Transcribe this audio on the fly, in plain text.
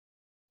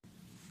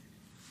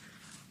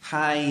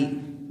Hi,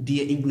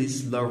 dear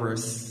English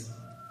lovers.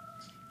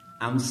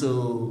 I'm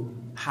so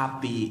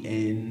happy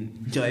and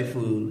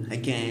joyful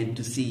again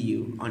to see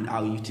you on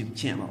our YouTube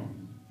channel.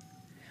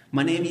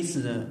 My name is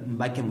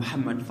Mbake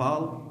Muhammad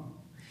Fall,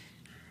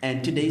 and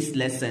today's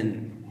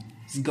lesson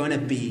is gonna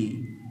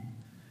be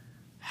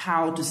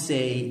how to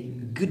say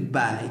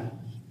goodbye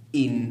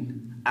in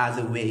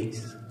other ways.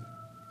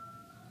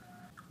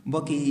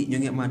 Mbokk yi ñu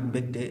ngi amaat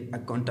mbégte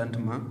ak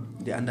contentement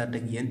di àndaat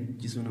ak yéen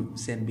ci sunu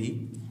scène bi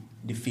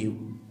di fiiw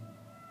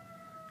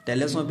te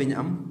leçon bi ñu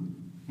am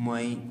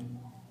mooy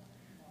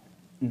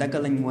ndaka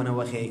lañ mën a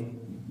waxee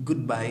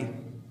goodbye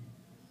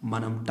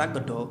maanaam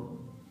tàggatoo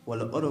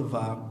wala au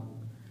revoir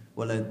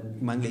wala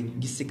maa ngi lay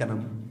gis ci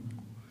kanam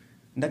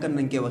ndaka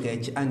nañ koy waxee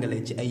ci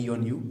anglais ci ay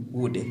yoon yu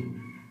wuute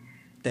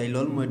tey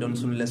loolu mooy doon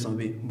sunu leçon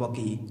bi mbokk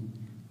yi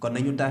kon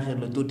nañu taaxir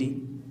la tuuti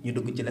ñu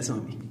dugg ci leçon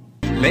bi.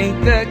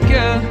 ليتك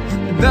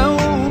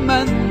دوما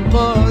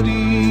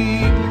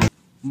قريب.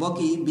 mbokk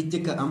yi bi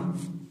njëkk a am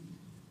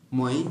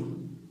mooy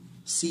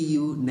see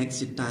you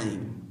next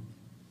time.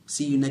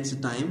 see you next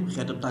time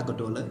xeetu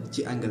tàggatoo la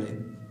ci anglais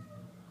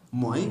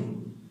mooy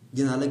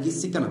dinaa la gis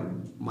ci kanam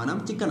maanaam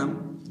ci kanam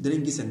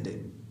dinañ gisante.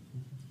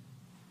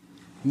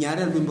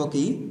 ñaareel bi mbokk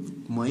yi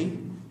mooy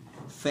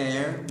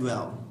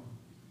farewell.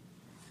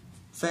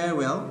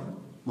 farewell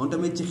moom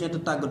tamit ci xeetu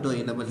tàggatoo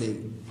yi la ba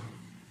léegi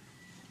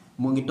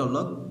moo ngi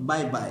tolloog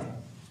bye bye.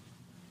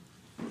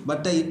 ba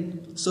tey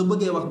soo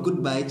bëggee wax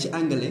goodbye ci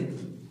anglais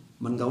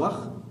mën nga wax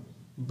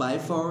bye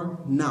for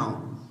now.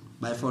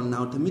 bye for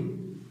now tamit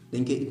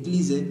dañ koy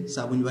utiliser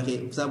saa bu ñu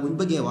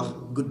bëggee wax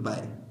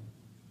goodbye.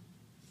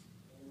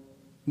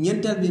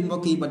 ñeenteel bi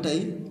mbokk yi ba tey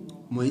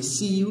mooy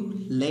see you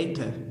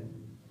later.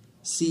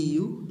 see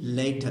you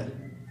later.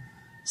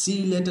 see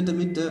you later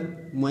tamit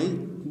mooy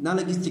naa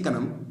la gis ci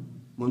kanam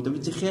moom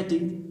tamit ci xeeti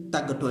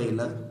tàggatoo yi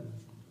la.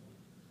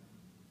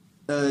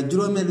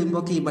 juróomeel bi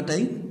mbokk yi ba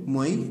tey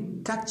mooy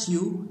catch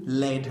you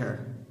later.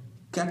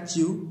 catch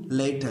you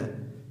later.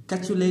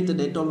 catch you later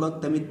day tolloog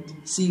tamit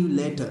see you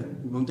later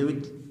moom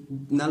tamit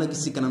naa la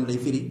gis ci kanam lay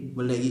firi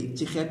ba léegi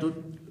ci xeetu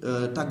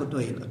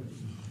tàggatoo yi la.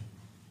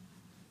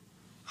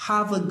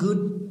 have a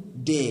good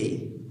day.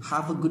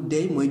 have a good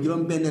day mooy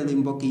juróom-benneel bi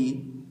mbokk yi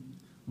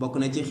bokk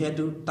na ci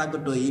xeetu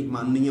tàggatoo yi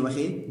maam ni ñuy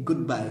waxee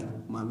goodbye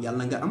maam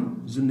yàlla nga am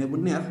journée bu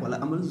neex wala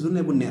amal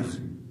journée bu neex.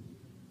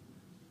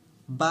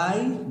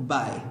 bye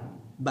bye.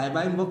 bye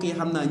bye mbokk yi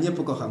xam naa ñépp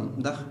ko xam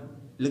ndax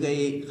li koy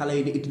xale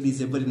yi di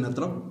utiliser bari na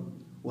trop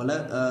wala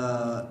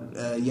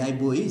yaay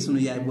booy yi sunu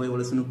yaay booy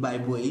wala sunu baay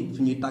booy yi su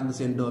ñuy tàgg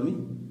seen doom yi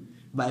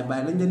bye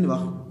bye lañ leen di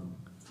wax.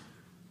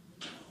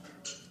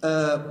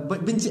 ba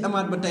biñ ci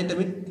amaat ba tey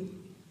tamit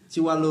ci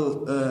wàllu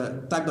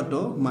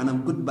tàggatoo maanaam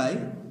goodbye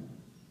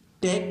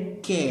take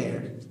care.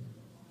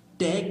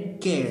 take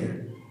care.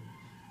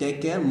 take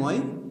care mooy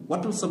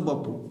watul sa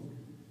bopp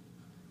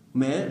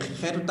mais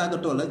xeetu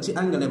tàggatoo la ci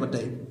anglais ba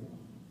tey.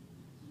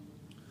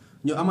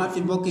 ñu amaat fi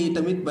mbokk yi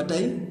tamit ba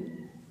tey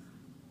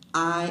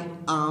I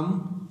am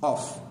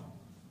off.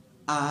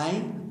 I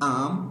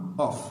am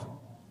off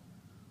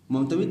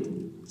moom tamit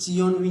ci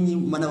yoon wi ñu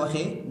mën a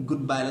waxee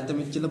goodbye la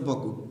tamit ci la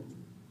bokk.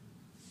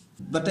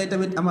 ba tey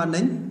tamit amaat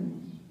nañ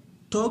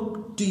talk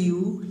to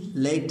you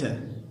later.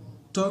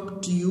 talk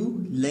to you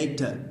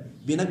later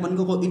bi nag mën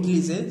nga koo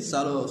utiliser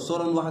soo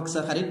doon wax ak sa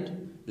xarit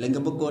léegi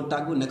nga bëgg koo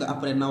tàggu ne ko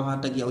après naa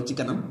waxaat ak yow ci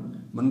kanam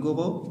mën nga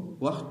ko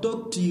wax talk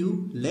to you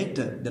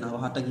later danaa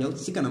waxaat ak yow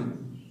ci kanam.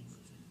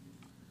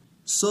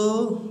 so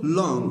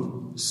long.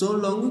 so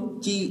long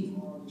ci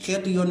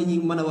xeetu yoon yi ñu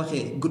mën a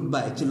waxee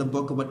goodbye ci la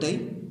bokk ba tey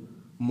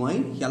mooy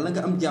yàlla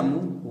nga am jàmm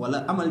wala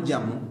amal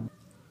jàmm.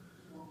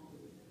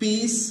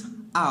 peace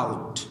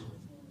out.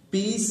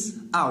 peace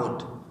out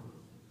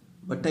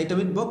ba tey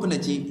tamit bokk na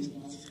ci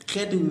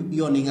xeetu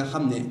yoon yi nga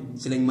xam ne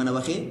ci lañ mën a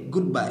waxee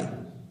goodbye.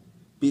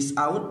 peace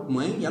out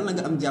mooy yàlla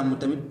nga am jàmm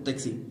tamit teg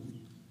si.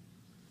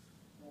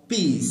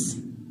 peace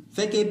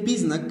fekkee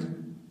peace nag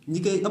ñi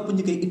koy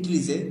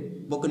utiliser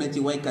bokk na ci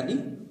waykat yi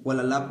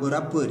wala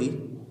rappeurs yi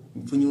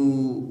fu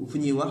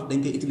ñuy wax dañ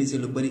koy utiliser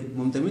lu bari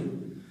moom tamit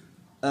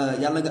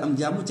yàlla nga am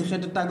jàmm ci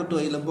xeetu tàggatoo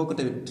yi la bokk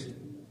tamit.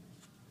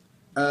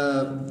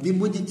 bi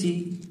mujj ci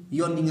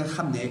yoon yi nga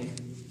xam ne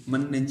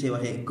mën nañ cee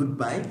waxee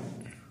goodbye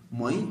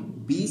mooy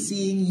be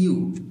seeing you.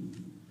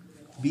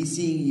 be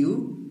seeing you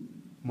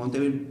moom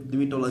tamit li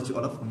muy tolloo ci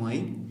olof mooy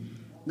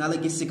naa la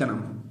gis ci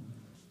kanam.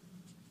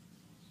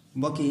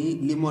 mbokk yi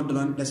li moo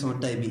doonoon leçon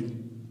tay bi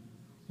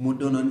mu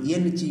doonoon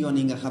yenn ci yoon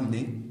yi nga xam ne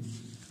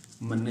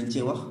mën nañ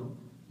cee wax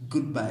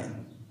goodbye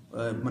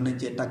mën nañ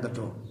cee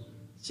tàggatoo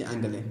ci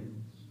anglais.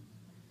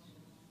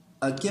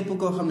 képp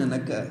koo xam ne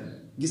nag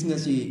gis nga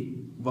ci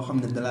boo xam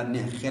ne dalaa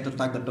neex xeetu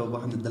tàggatoo boo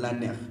xam ne dalaa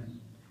neex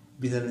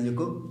bindal nañu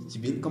ko ci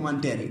biir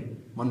commentaire yi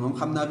man moom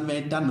xam naa bi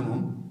may tànn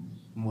moom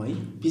mooy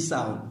peace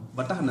out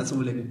ba tax na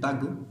sama leen di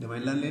tàggu damay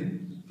lan leen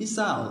peace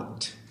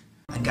out.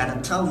 I gotta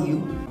tell you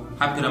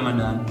happy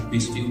Ramadan,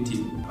 peace be with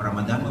you.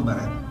 Ramadan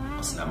Mubarak.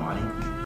 Assalamu alaikum.